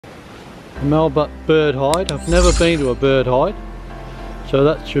Melba bird hide. I've never been to a bird hide, so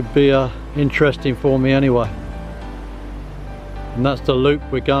that should be interesting for me anyway. And that's the loop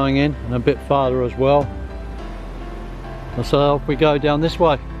we're going in, and a bit farther as well. And so off we go down this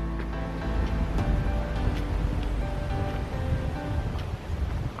way.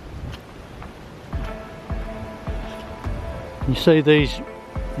 You see these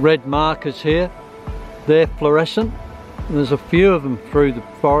red markers here? They're fluorescent. And there's a few of them through the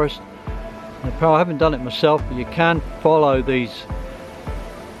forest. I haven't done it myself, but you can follow these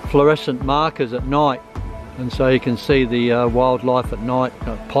fluorescent markers at night, and so you can see the wildlife at night,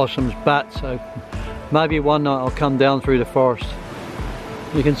 possums, bats. So maybe one night I'll come down through the forest.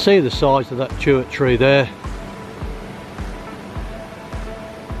 You can see the size of that tuart tree there.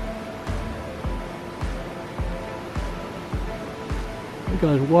 It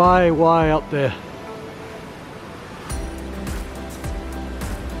goes way, way up there.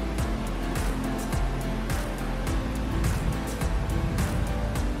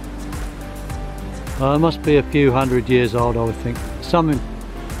 It must be a few hundred years old, I would think. Some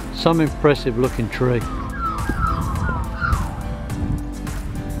impressive looking tree.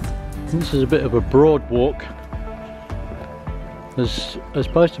 This is a bit of a broad walk. There's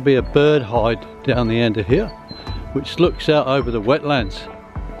supposed to be a bird hide down the end of here, which looks out over the wetlands.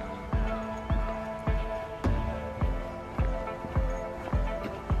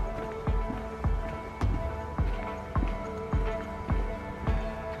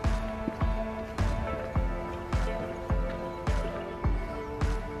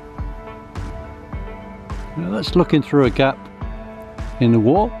 Now that's looking through a gap in the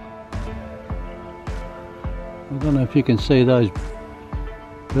wall. I don't know if you can see those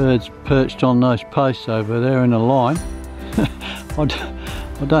birds perched on those posts over there in a line. I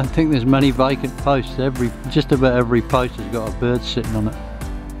don't think there's many vacant posts. Just about every post has got a bird sitting on it.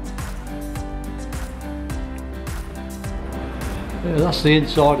 Yeah, that's the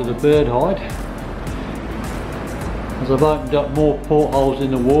inside of the bird hide. As I've opened up more portholes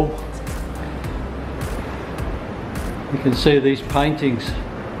in the wall, you can see these paintings.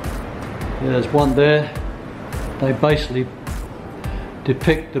 Yeah, there's one there. They basically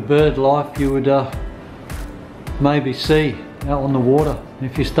depict the bird life you would maybe see out on the water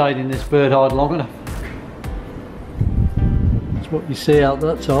if you stayed in this bird hide long enough. That's what you see out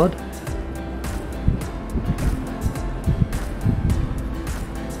that side.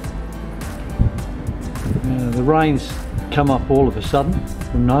 Yeah, the rain's come up all of a sudden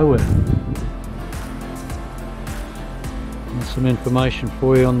from nowhere. Some information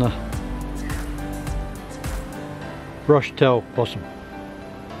for you on the brush-tailed possum.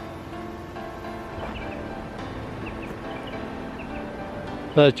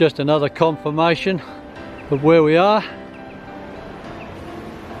 There's just another confirmation of where we are.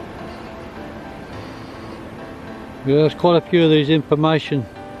 There's quite a few of these information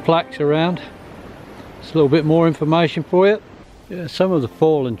plaques around. Just a little bit more information for you. Yeah, some of the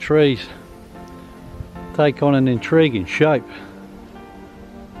fallen trees take on an intriguing shape.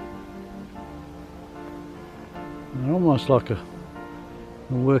 They're almost like a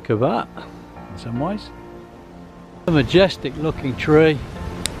work of art in some ways. A majestic looking tree.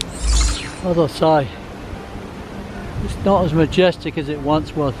 As I say, it's not as majestic as it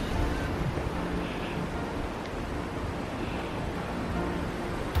once was.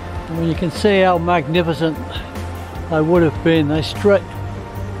 I mean, you can see how magnificent they would have been. They stretch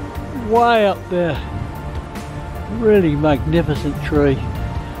way up there. Really magnificent tree,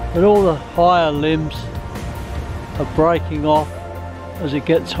 but all the higher limbs are breaking off as it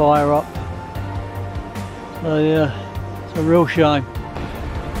gets higher up. So yeah, it's a real shame.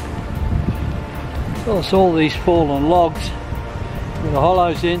 So it's all these fallen logs with the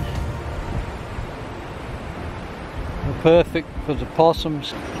hollows in. They're perfect for the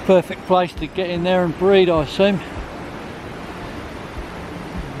possums. Perfect place to get in there and breed, I assume.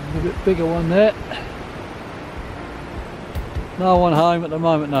 A bit bigger one there. No one home at the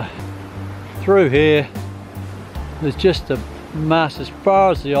moment, no. Through here, there's just a mass as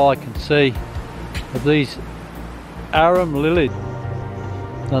far as the eye can see of these Arum lilies.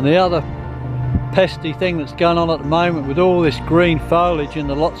 And the other pesty thing that's going on at the moment with all this green foliage and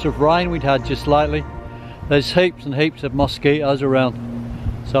the lots of rain we'd had just lately, there's heaps and heaps of mosquitoes around.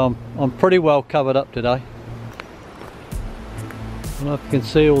 So I'm pretty well covered up today. I don't know if you can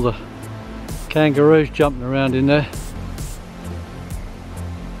see all the kangaroos jumping around in there.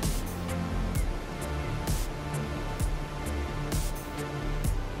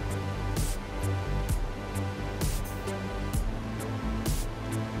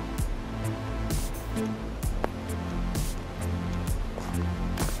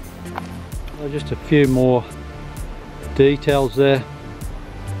 Just a few more details there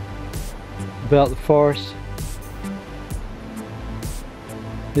about the forest.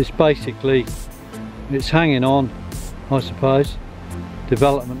 It's basically, it's hanging on, I suppose.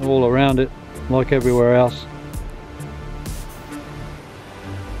 Development all around it, like everywhere else.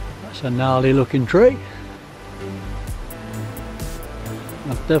 That's a gnarly looking tree.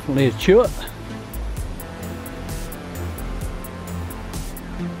 That's definitely a Tuart.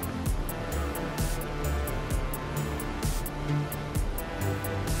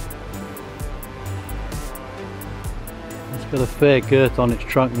 It's got a fair girth on its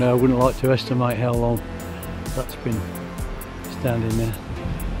trunk now. I wouldn't like to estimate how long that's been standing there.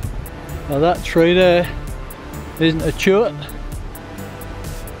 Now that tree there isn't a Tuart.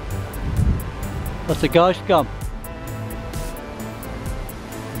 That's a 𝐥𝐢𝐤𝐞.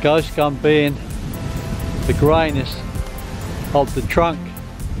 𝐥𝐢𝐤𝐞 being the greyness of the trunk,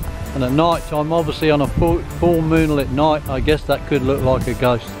 and at night time, obviously on a full moonlit night, I guess that could look like a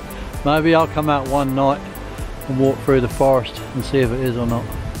ghost. Maybe I'll come out one night and walk through the forest and see if it is or not.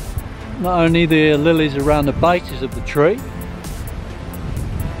 Not only the lilies around the bases of the tree,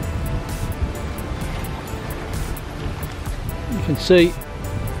 you can see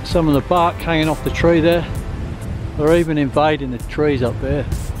some of the bark hanging off the tree there. They're even invading the trees up there,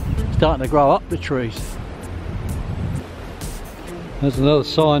 starting to grow up the trees. There's another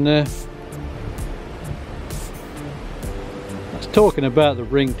sign there. That's talking about the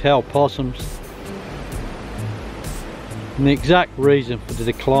ring-tailed possums. And the exact reason for the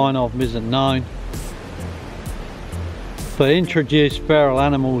decline of them isn't known. They introduced feral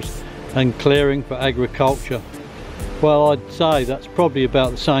animals and clearing for agriculture. Well, I'd say that's probably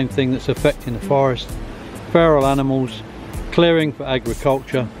about the same thing that's affecting the forest. Feral animals, clearing for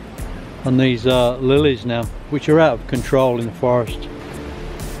agriculture, and these lilies now, which are out of control in the forest.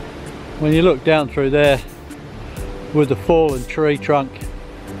 When you look down through there with the fallen tree trunk,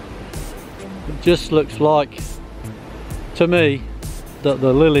 it just looks like, to me, that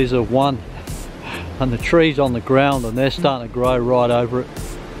the lilies have won and the tree's on the ground and they're starting to grow right over it.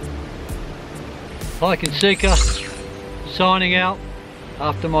 𝐭𝐡𝐢𝐤𝐞 signing out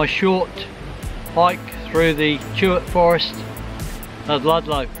after my short hike through the Tuart forest at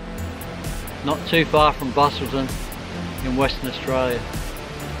Ludlow, not too far from Busselton in Western Australia.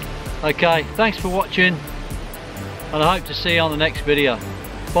 Okay, thanks for watching and I hope to see you on the next video.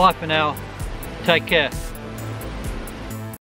 Bye for now, take care.